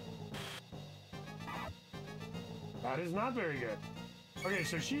 That is not very good. Okay,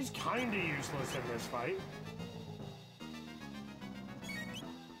 so she's kinda useless in this fight.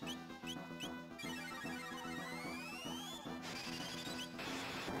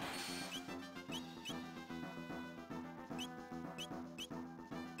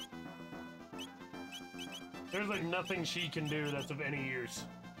 There's like nothing she can do that's of any use.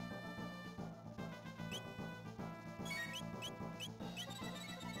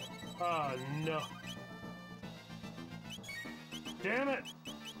 Oh no. Damn it!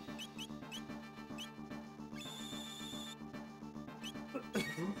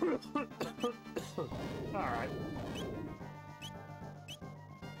 Alright.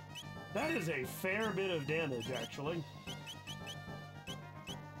 That is a fair bit of damage, actually.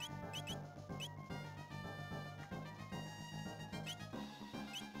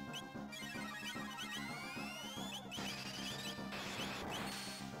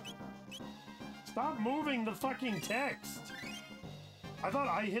 Stop moving the fucking text! I thought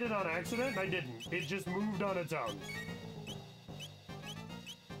I hit it on accident, and I didn't. It just moved on its own.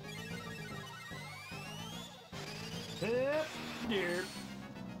 Yep, dear.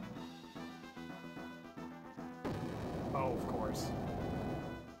 Oh, of course.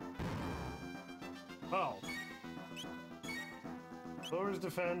 Oh. Lowers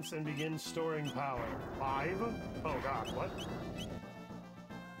defense and begins storing power. 5? Oh god, what?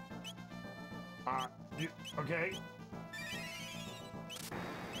 Okay.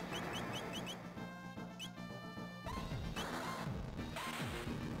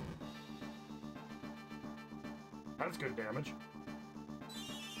 That's good damage.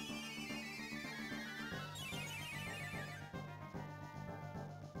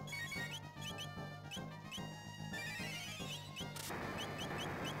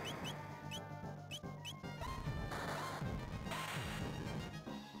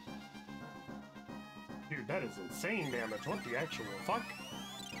 Dude, that is insane damage. What the actual fuck?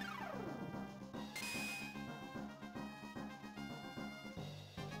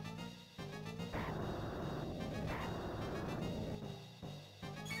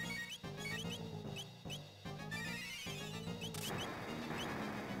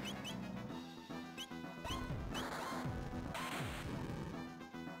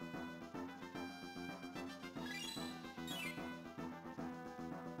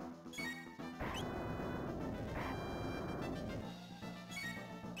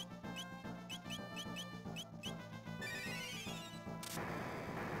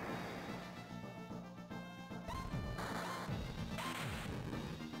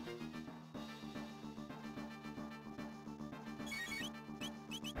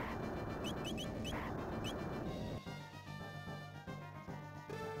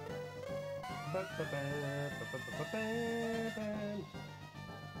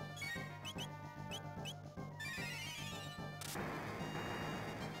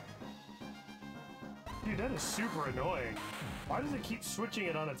 Dude, that is super annoying. Why does it keep switching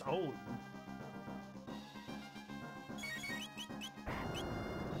it on its own?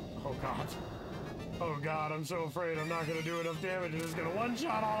 Oh god. Oh god, I'm so afraid I'm not gonna do enough damage. It's gonna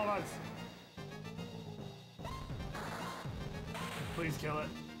one-shot all of us. Please kill it.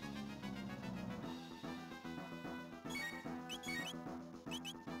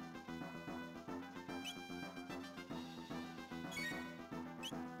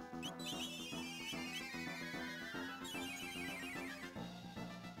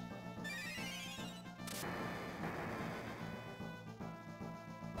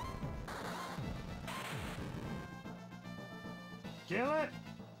 Kill it!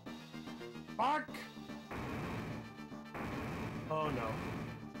 Fuck! Oh no.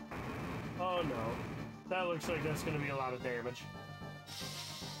 Oh no. That looks like that's gonna be a lot of damage.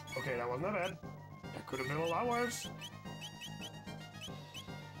 Okay, that wasn't that bad. That could have been a lot worse.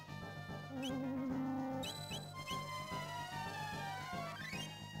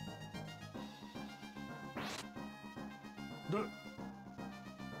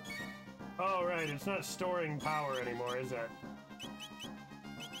 Oh right, it's not storing power anymore, is it?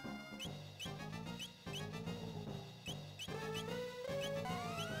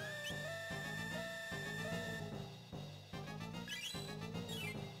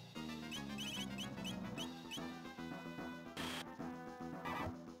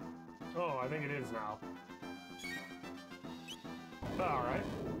 Oh, I think it is now. Alright.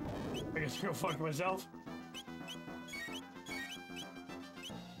 I guess I'll go fuck myself.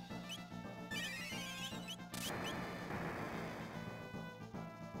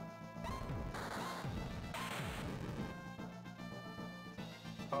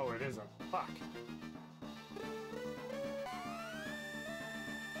 Oh, it isn't. Fuck.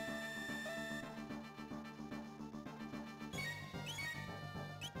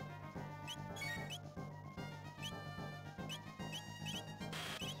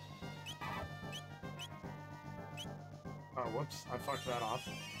 Oh, whoops. I fucked that off.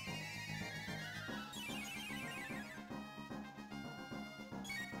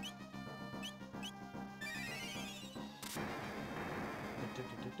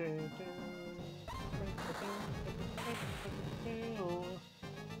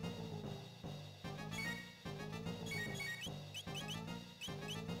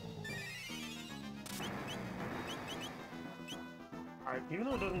 Alright, even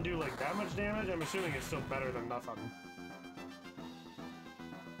though it doesn't do like that much damage, I'm assuming it's still better than nothing.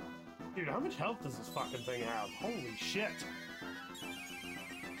 Dude, how much health does this fucking thing have? Holy shit!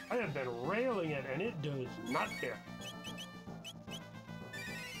 I have been railing it and it does not care.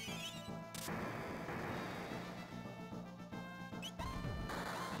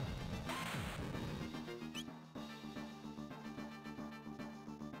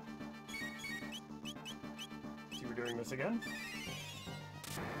 See, we're doing this again.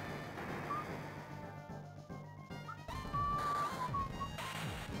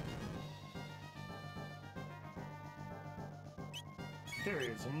 There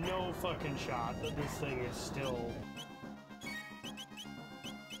is no fucking shot that this thing is still...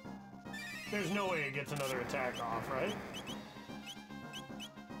 There's no way it gets another attack off, right?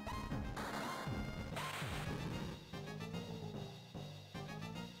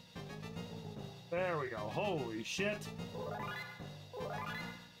 There we go. Holy shit.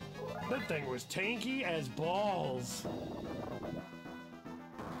 That thing was tanky as balls.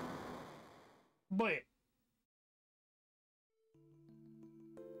 But...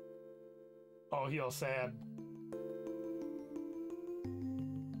 Oh, he all sad.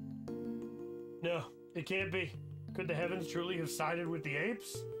 No, it can't be. Could the heavens truly have sided with the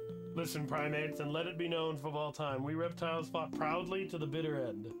apes? Listen, primates, and let it be known for all time, we reptiles fought proudly to the bitter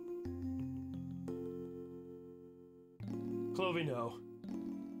end. Clovey, no.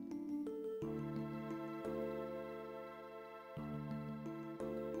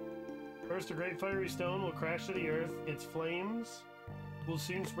 First, a great fiery stone will crash to the earth. Its flames will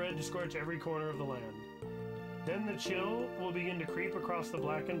soon spread to scorch every corner of the land. Then the chill will begin to creep across the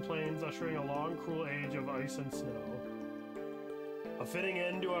blackened plains, ushering a long, cruel age of ice and snow. A fitting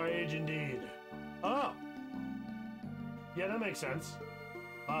end to our age indeed. Oh! Yeah, that makes sense.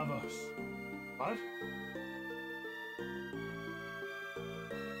 Lavos. What?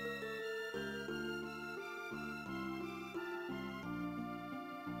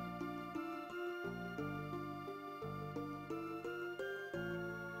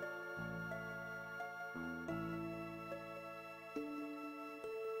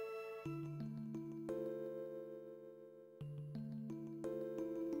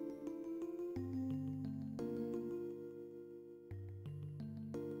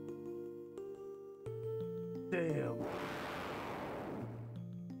 Damn.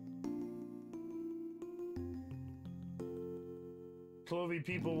 Clovey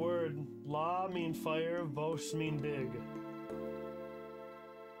people word. La mean fire, Vos mean big.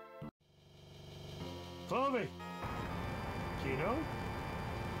 Clovey! Kino?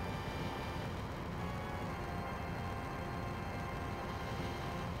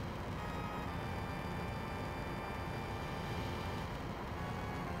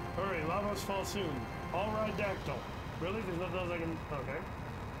 Hurry, Lavos fall soon. All ride Dactyl. Really? There's nothing else I can... Okay.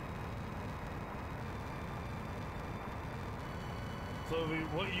 Clovey,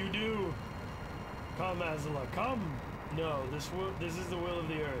 what you do? Come, Azula, come! No, this is the will of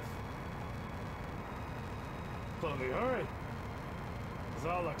the earth. Clovey, hurry!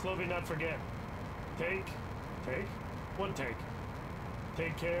 Azala, Clovey not forget. Take? One take.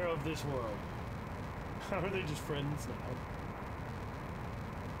 Take care of this world. How are they just friends now?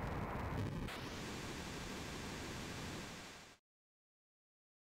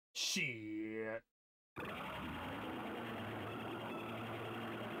 Shit.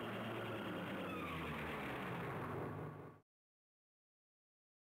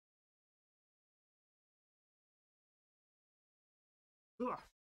 Ugh.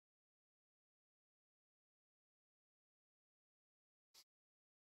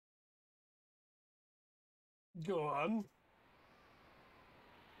 Go on.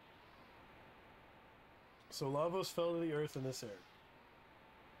 So Lavos fell to the earth in this area.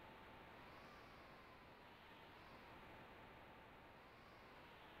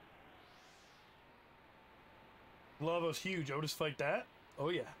 Lavos huge. Otis fight that? Oh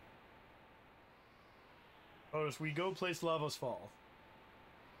yeah. Otis, we go place Lavos fall.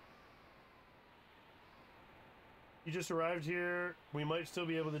 You just arrived here. We might still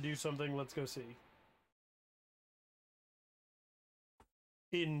be able to do something. Let's go see.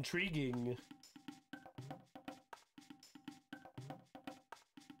 Intriguing.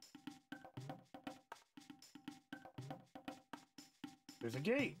 There's a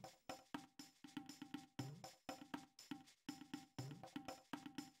gate.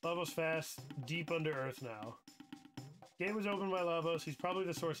 Lavos fast, deep under earth now. Gate was opened by Lavos. He's probably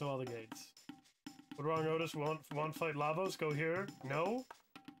the source of all the gates. Would wrong Otis want fight Lavos? Go here? No?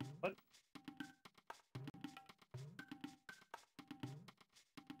 What?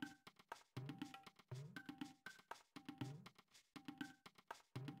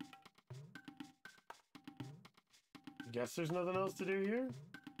 Guess there's nothing else to do here?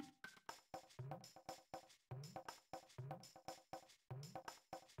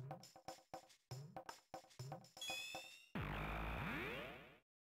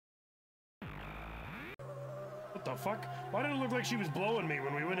 What the fuck? Why did it look like she was blowing me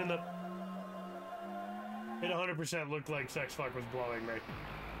when we went in the... It 100% looked like sex fuck was blowing me.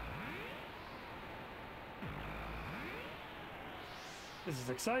 This is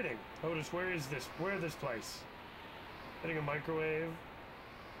exciting. Otis, where is this? Where is this place? Getting a microwave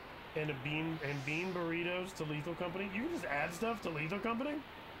and bean burritos to Lethal Company. You can just add stuff to Lethal Company?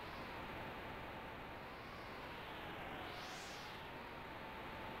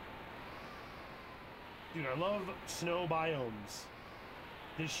 Dude, I love snow biomes.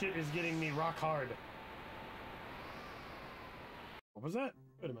 This shit is getting me rock hard. What was that?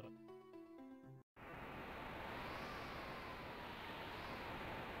 Wait a minute.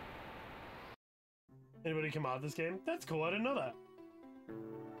 Anybody come out of this game? That's cool, I didn't know that.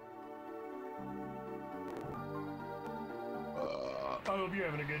 I hope you're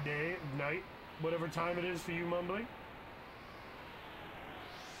having a good day, night, whatever time it is for you, Mumbly.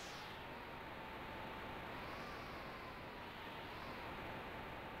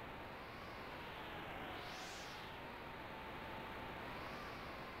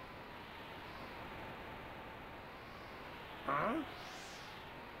 Huh?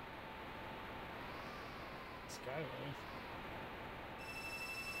 Skyway.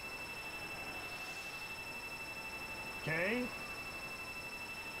 Okay.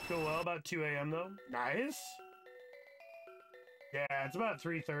 Go well, about 2 a.m. though. Nice. Yeah, it's about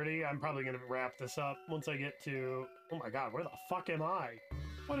 3:30. I'm probably gonna wrap this up once I get to... Oh my god, where the fuck am I?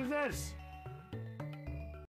 What is this?